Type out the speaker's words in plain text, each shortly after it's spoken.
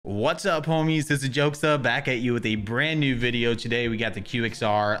What's up, homies? This is Jokesta back at you with a brand new video. Today we got the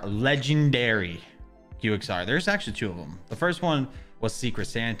QXR legendary QXR. There's actually two of them. The first one was Secret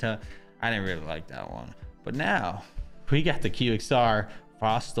Santa. I didn't really like that one, but now we got the QXR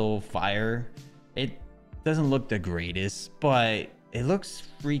Frostal Fire. It doesn't look the greatest, but it looks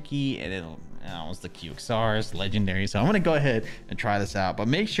freaky, and it's the QXR. It's legendary, so I'm gonna go ahead and try this out. But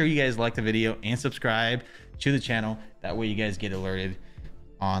make sure you guys like the video and subscribe to the channel. That way you guys get alerted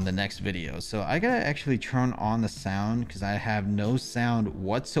on the next video. So I gotta actually turn on the sound because I have no sound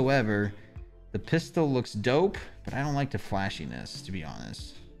whatsoever. The pistol looks dope, but I don't like the flashiness, to be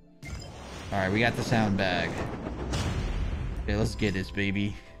honest. All right, we got the sound back. Okay, let's get this,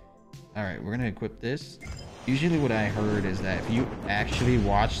 baby. All right, we're gonna equip this. Usually what I heard is that if you actually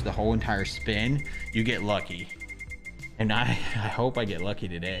watch the whole entire spin, you get lucky. And I hope I get lucky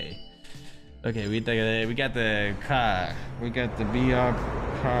today. Okay, we got the car. We got the BR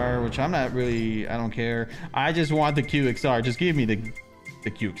car, which I'm not really, I don't care. I just want the QXR. Just give me the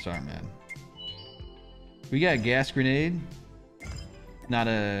QXR, man. We got a gas grenade. Not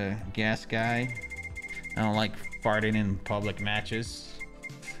a gas guy. I don't like farting in public matches.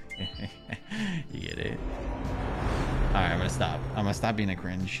 You get it. All right, I'm gonna stop being a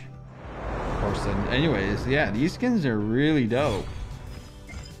cringe person. Anyways, yeah, these skins are really dope.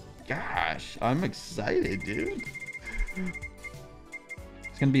 Gosh, I'm excited, dude.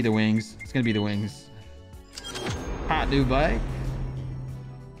 It's gonna be the wings. It's gonna be the wings. Hot new bike.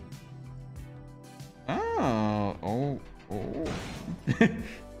 Oh.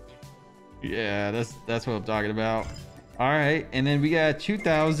 Yeah, that's what I'm talking about. All right, and then we got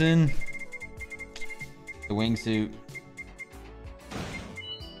 2000. The wingsuit.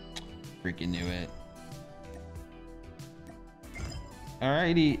 Freaking knew it.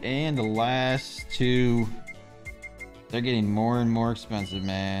 Alrighty, and the last two, they're getting more and more expensive,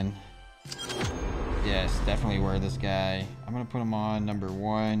 man. Yes, definitely wear this guy. I'm gonna put him on number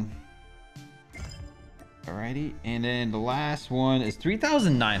 1. Alrighty, and then the last one is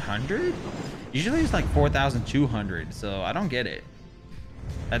 3,900. Usually it's like 4,200, so I don't get it.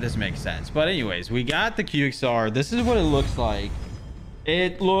 That doesn't make sense. But anyways, we got the QXR. This is what it looks like.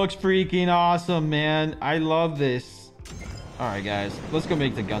 It looks freaking awesome, man. I love this. All right, guys, let's go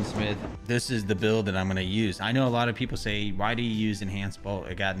make the gunsmith. This is the build that I'm going to use. I know a lot of people say, why do you use enhanced bolt?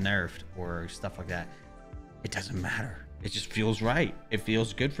 It got nerfed or stuff like that. It doesn't matter. It just feels right. It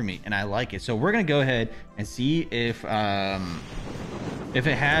feels good for me and I like it. So we're going to go ahead and see if it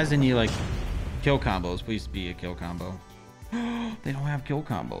has any like kill combos. Please be a kill combo. They don't have kill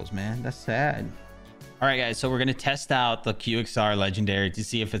combos, man. That's sad. All right, guys, so we're going to test out the QXR legendary to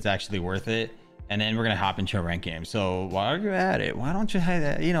see if it's actually worth it. And then we're going to hop into a rank game. So while you're at it, why don't you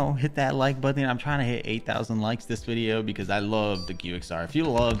hit that like button? I'm trying to hit 8,000 likes this video because I love the QXR. If you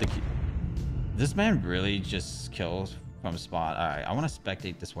love the this man really just kills from spot. All right, I want to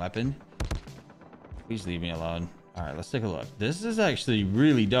spectate this weapon. Please leave me alone. All right, let's take a look. This is actually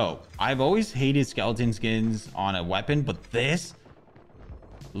really dope. I've always hated skeleton skins on a weapon, but this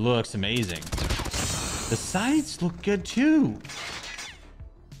looks amazing. The sights look good too.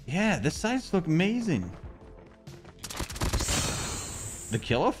 Yeah, the sights look amazing. The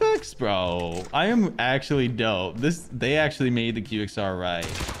kill effects, bro. I am actually dope. They actually made the QXR right.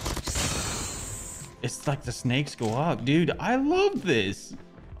 It's like the snakes go up, dude. I love this.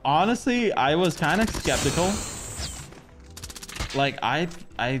 Honestly, I was kind of skeptical. Like I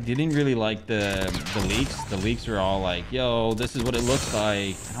didn't really like the leaks. The leaks were all like, yo, this is what it looks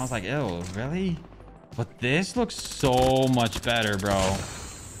like. And I was like, oh, really? But this looks so much better, bro.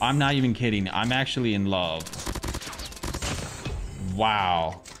 I'm not even kidding. I'm actually in love.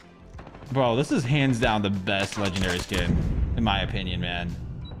 Wow. Bro, this is hands down the best legendary skin, in my opinion, man.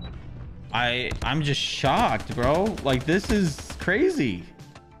 I'm just shocked, bro. Like, this is crazy.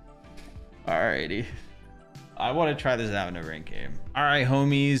 Alrighty. I want to try this out in a rank game. All right,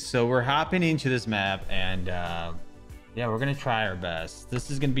 homies. So we're hopping into this map, and yeah, we're going to try our best.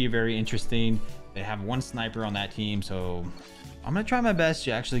 This is going to be very interesting. They have one sniper on that team, so I'm gonna try my best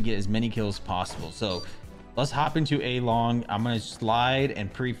to actually get as many kills as possible. So let's hop into A long. I'm gonna slide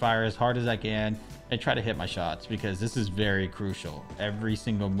and pre-fire as hard as I can and try to hit my shots because this is very crucial. Every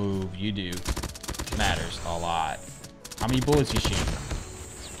single move you do matters a lot. How many bullets you shoot,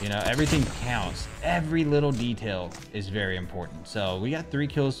 you know, everything counts. Every little detail is very important. So we got 3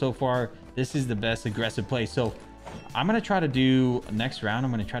 kills so far. This is the best aggressive play. So I'm gonna try to do next round.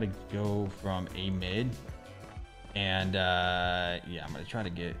 I'm gonna try to go from A mid. And yeah, I'm gonna try to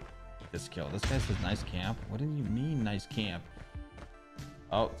get this kill. This guy says nice camp. What do you mean nice camp?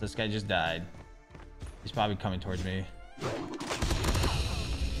 Oh, this guy just died. He's probably coming towards me.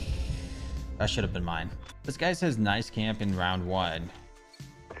 That should have been mine. This guy says nice camp in round 1.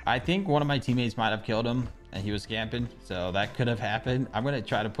 I think one of my teammates might have killed him and he was camping, so that could have happened. I'm gonna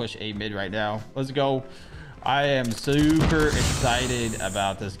try to push A mid right now. Let's go. I am super excited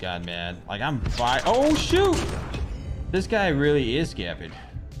about this gun, man. Like, I'm fine. Oh shoot, this guy really is camping.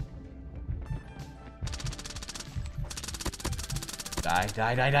 Die,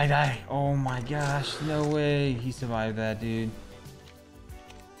 die, die, die, die. Oh my gosh, no way he survived that, dude.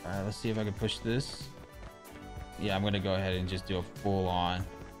 All right, let's see if I can push this. Yeah, I'm gonna go ahead and just do a full-on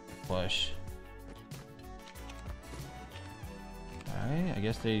push. All right, I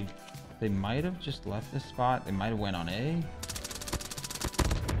guess they might have just left this spot. They might have went on A.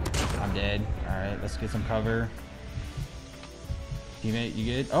 I'm dead. All right, let's get some cover. Teammate, you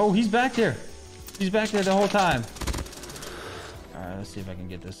good? Oh, he's back there. He's back there the whole time. All right, let's see if I can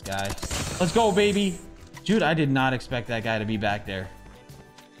get this guy. Let's go, baby. Dude, I did not expect that guy to be back there.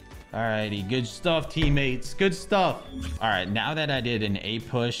 Alrighty, good stuff, teammates. Good stuff. All right, now that I did an A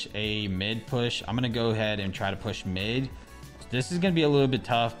push, a mid push, I'm gonna go ahead and try to push mid. This is gonna be a little bit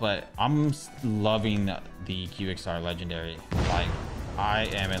tough, but I'm loving the QXR legendary. Like, I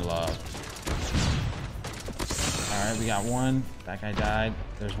am in love. All right, we got one. That guy died.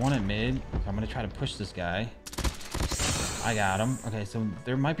 There's one at mid, so I'm gonna try to push this guy. I got him. Okay, so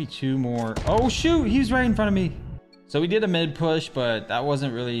there might be 2 more. Oh shoot, he's right in front of me. So we did a mid push, but that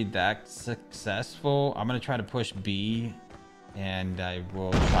wasn't really that successful. I'm gonna try to push B, and I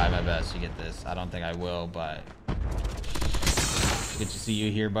will try my best to get this. I don't think I will, but good to see you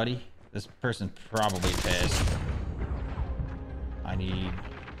here, buddy. This person's probably pissed. I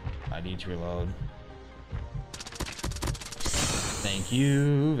need to reload. Thank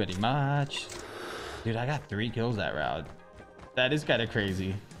you very much. Dude, I got 3 kills that round. That is kind of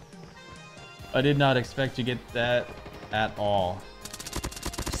crazy. I did not expect to get that at all.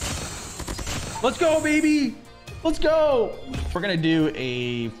 Let's go, baby. Let's go. We're gonna do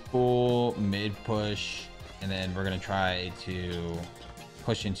a full mid push, and then we're gonna try to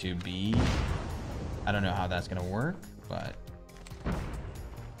push into B. I don't know how that's gonna work, but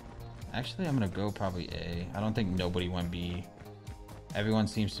actually I'm gonna go probably A. I don't think nobody went B. Everyone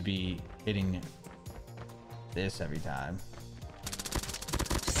seems to be hitting this every time.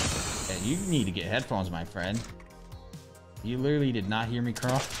 You need to get headphones, my friend. You literally did not hear me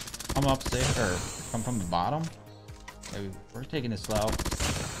come upstairs or come from the bottom. Okay, we're taking it slow.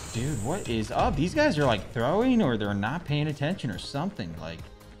 Dude, what is up? These guys are like throwing, or they're not paying attention or something. Like,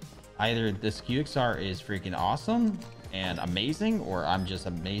 either this QXR is freaking awesome and amazing, or I'm just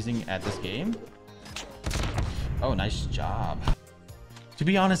amazing at this game. Oh, nice job. To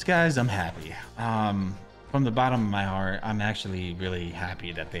be honest, guys, I'm happy. From the bottom of my heart, I'm actually really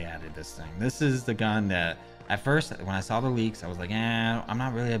happy that they added this thing. This is the gun that at first, when I saw the leaks, I was like, I'm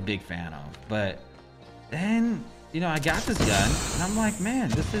not really a big fan of. But then, you know, I got this gun and I'm like, man,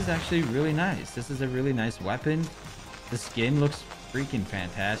 this is actually really nice. This is a really nice weapon. The skin looks freaking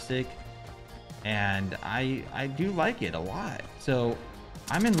fantastic. And I do like it a lot. So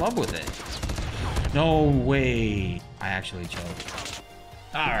I'm in love with it. No way. I actually choked.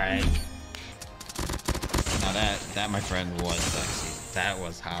 All right. Now that my friend was sexy. That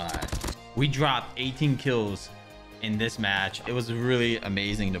was hot. We dropped 18 kills in this match. It was really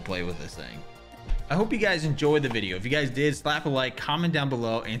amazing to play with this thing. I hope you guys enjoyed the video. If you guys did, slap a like, comment down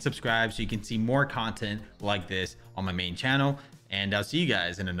below, and subscribe so you can see more content like this on my main channel. And I'll see you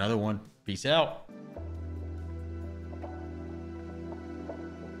guys in another one. Peace out.